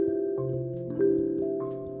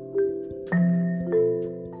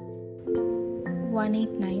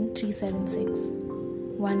189-376,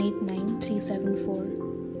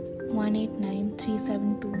 189-374,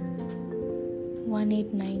 189-372,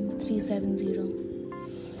 189-370.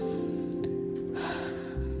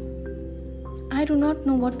 I do not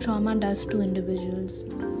know what trauma does to individuals.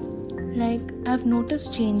 I've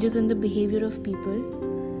noticed changes in the behavior of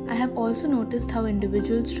people. I have also noticed how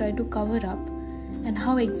individuals try to cover up and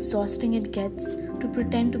how exhausting it gets to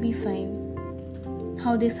pretend to be fine.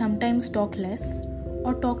 How they sometimes talk less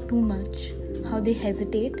or talk too much. How they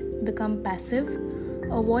hesitate, become passive,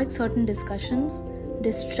 avoid certain discussions,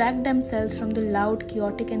 distract themselves from the loud,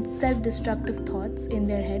 chaotic and self-destructive thoughts in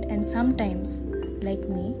their head, and sometimes, like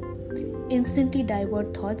me, instantly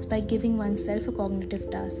divert thoughts by giving oneself a cognitive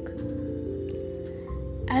task.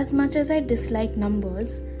 As much as I dislike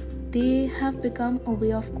numbers, they have become a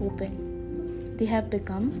way of coping. They have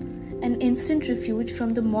become an instant refuge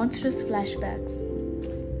from the monstrous flashbacks.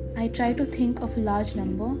 I try to think of a large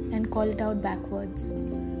number and call it out backwards,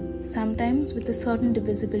 sometimes with a certain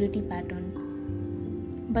divisibility pattern.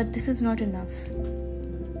 But this is not enough,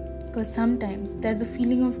 because sometimes there's a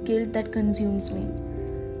feeling of guilt that consumes me,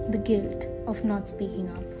 the guilt of not speaking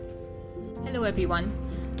up. Hello everyone.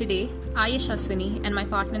 Today, I, Yashaswini, and my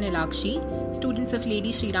partner Nilakshi, students of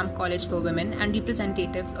Lady Shri Ram College for Women and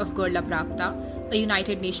representatives of Gurla Prapta, a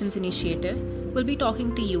United Nations initiative, will be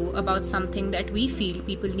talking to you about something that we feel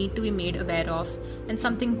people need to be made aware of and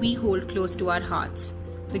something we hold close to our hearts: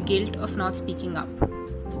 the guilt of not speaking up.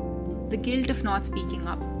 The guilt of not speaking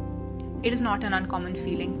up. It is not an uncommon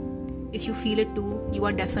feeling. If you feel it too, you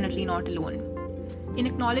are definitely not alone. In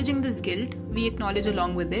acknowledging this guilt, we acknowledge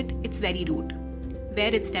along with it its very root,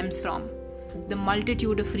 where it stems from, the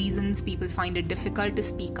multitude of reasons people find it difficult to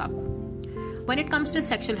speak up. When it comes to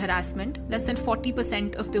sexual harassment, less than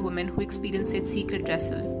 40% of the women who experience it secret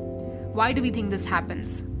wrestle. Why do we think this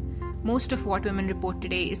happens? Most of what women report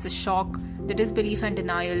today is the shock, the disbelief and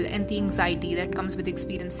denial, and the anxiety that comes with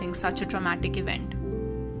experiencing such a traumatic event.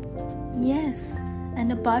 Yes,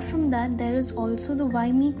 and apart from that, there is also the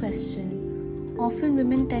why me question. Often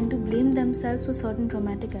women tend to blame themselves for certain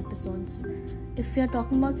traumatic episodes. If we are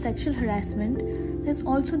talking about sexual harassment, there's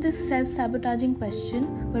also this self-sabotaging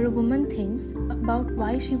question where a woman thinks about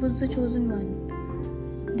why she was the chosen one.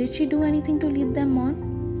 Did she do anything to lead them on?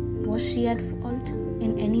 Was she at fault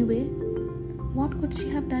in any way? What could she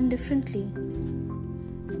have done differently?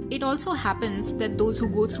 It also happens that those who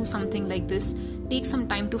go through something like this take some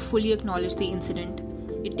time to fully acknowledge the incident.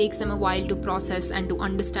 It takes them a while to process and to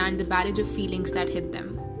understand the barrage of feelings that hit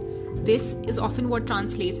them. This is often what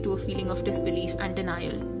translates to a feeling of disbelief and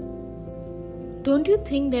denial. Don't you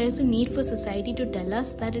think there is a need for society to tell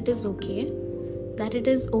us that it is okay? That it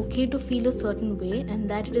is okay to feel a certain way and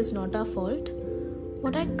that it is not our fault?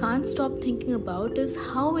 What I can't stop thinking about is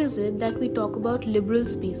how is it that we talk about liberal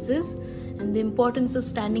spaces and the importance of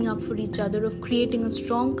standing up for each other, of creating a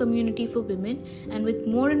strong community for women, and with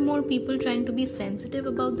more and more people trying to be sensitive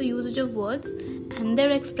about the usage of words and their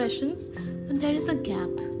expressions, and there is a gap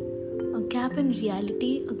in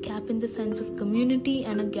reality, a gap in the sense of community,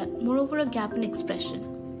 and a gap in expression.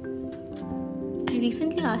 I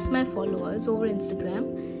recently asked my followers over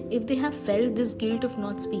Instagram if they have felt this guilt of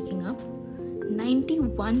not speaking up.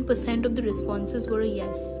 91% of the responses were a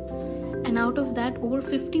yes. And out of that, over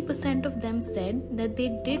 50% of them said that they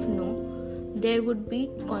did know there would be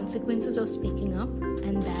consequences of speaking up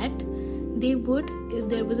and that they would if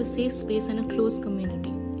there was a safe space and a close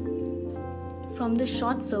community. From this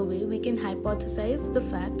short survey, we can hypothesize the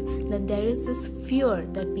fact that there is this fear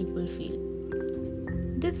that people feel.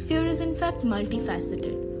 This fear is in fact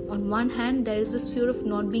multifaceted. On one hand, there is this fear of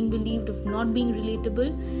not being believed, of not being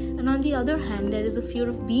relatable, and on the other hand, there is a fear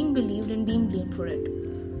of being believed and being blamed for it.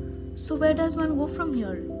 So where does one go from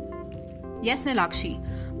here? Yes, Nilakshi.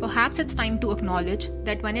 Perhaps it's time to acknowledge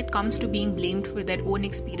that when it comes to being blamed for their own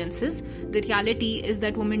experiences, the reality is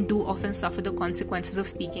that women do often suffer the consequences of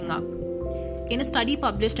speaking up. In a study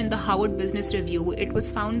published in the Harvard Business Review, it was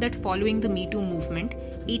found that following the Me Too movement,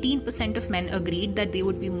 18% of men agreed that they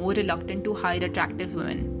would be more reluctant to hire attractive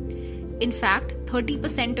women. In fact,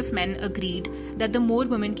 30% of men agreed that the more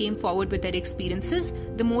women came forward with their experiences,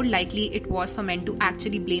 the more likely it was for men to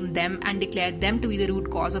actually blame them and declare them to be the root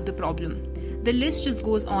cause of the problem. The list just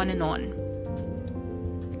goes on and on.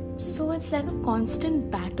 So it's like a constant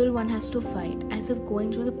battle one has to fight, as if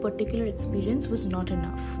going through the particular experience was not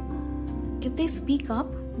enough. If they speak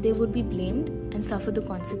up, they would be blamed and suffer the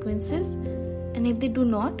consequences, and if they do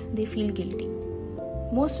not, they feel guilty.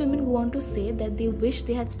 Most women go on to say that they wish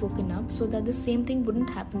they had spoken up so that the same thing wouldn't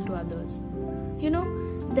happen to others.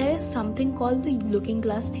 There is something called the looking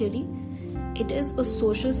glass theory. It is a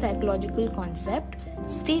social psychological concept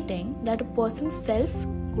stating that a person's self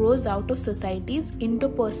grows out of society's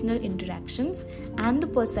interpersonal interactions and the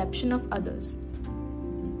perception of others.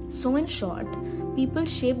 So in short, people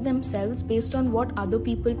shape themselves based on what other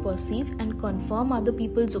people perceive and confirm other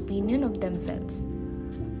people's opinion of themselves.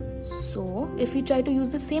 So, if we try to use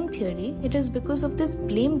the same theory, it is because of this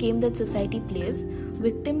blame game that society plays.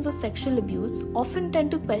 Victims of sexual abuse often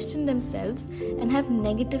tend to question themselves and have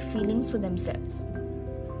negative feelings for themselves.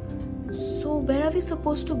 So, where are we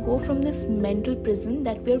supposed to go from this mental prison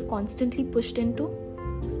that we are constantly pushed into?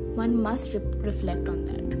 One must reflect on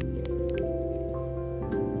that.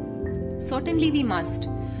 Certainly we must.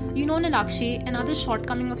 You know, Nilakshi, another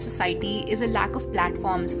shortcoming of society is a lack of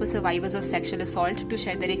platforms for survivors of sexual assault to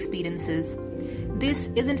share their experiences. This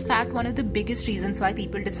is in fact one of the biggest reasons why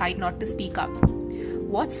people decide not to speak up.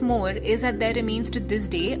 What's more is that there remains to this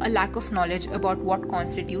day a lack of knowledge about what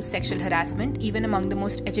constitutes sexual harassment even among the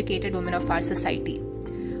most educated women of our society.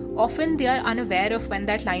 Often they are unaware of when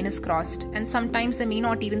that line is crossed, and sometimes they may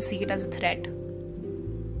not even see it as a threat.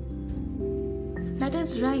 That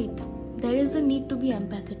is right. There is a need to be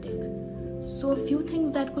empathetic. So, a few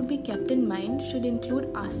things that could be kept in mind should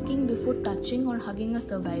include asking before touching or hugging a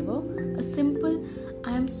survivor. A simple,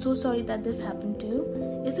 "I am so sorry that this happened to you.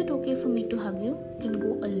 Is it okay for me to hug you?" can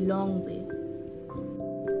go a long way.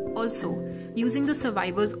 Also, using the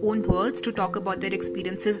survivor's own words to talk about their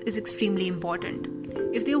experiences is extremely important.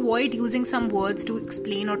 If they avoid using some words to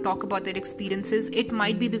explain or talk about their experiences, it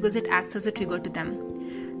might be because it acts as a trigger to them.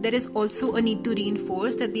 There is also a need to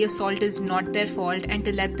reinforce that the assault is not their fault and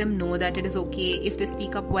to let them know that it is okay if they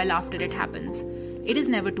speak up well after it happens. It is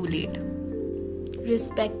never too late.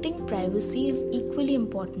 Respecting privacy is equally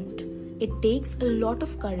important. It takes a lot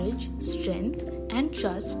of courage, strength, and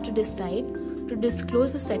trust to decide to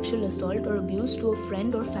disclose a sexual assault or abuse to a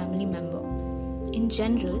friend or family member. In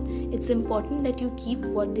general, it's important that you keep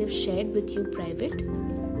what they've shared with you private.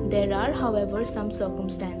 There are, however, some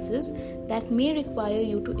circumstances that may require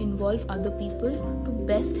you to involve other people to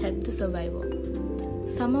best help the survivor.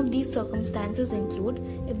 Some of these circumstances include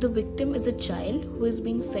if the victim is a child who is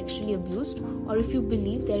being sexually abused, or if you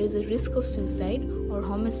believe there is a risk of suicide or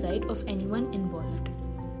homicide of anyone involved.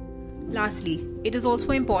 Lastly, it is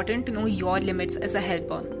also important to know your limits as a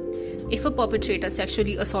helper. If a perpetrator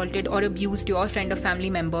sexually assaulted or abused your friend or family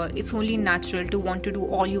member, it's only natural to want to do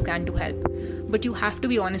all you can to help. But you have to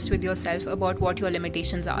be honest with yourself about what your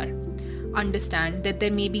limitations are. Understand that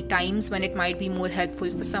there may be times when it might be more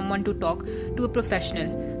helpful for someone to talk to a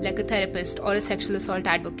professional, like a therapist or a sexual assault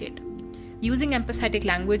advocate. Using empathetic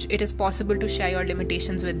language, it is possible to share your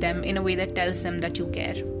limitations with them in a way that tells them that you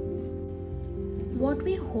care. What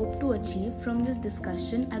we hope to achieve from this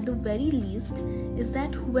discussion at the very least is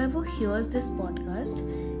that whoever hears this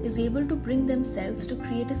podcast is able to bring themselves to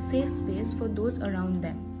create a safe space for those around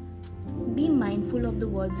them. Be mindful of the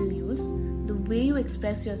words you use, the way you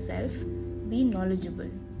express yourself, be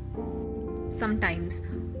knowledgeable. Sometimes,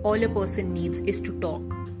 all a person needs is to talk.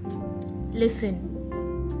 Listen.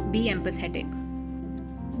 Be empathetic.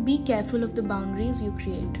 Be careful of the boundaries you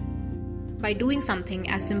create. By doing something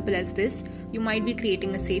as simple as this, you might be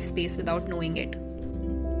creating a safe space without knowing it.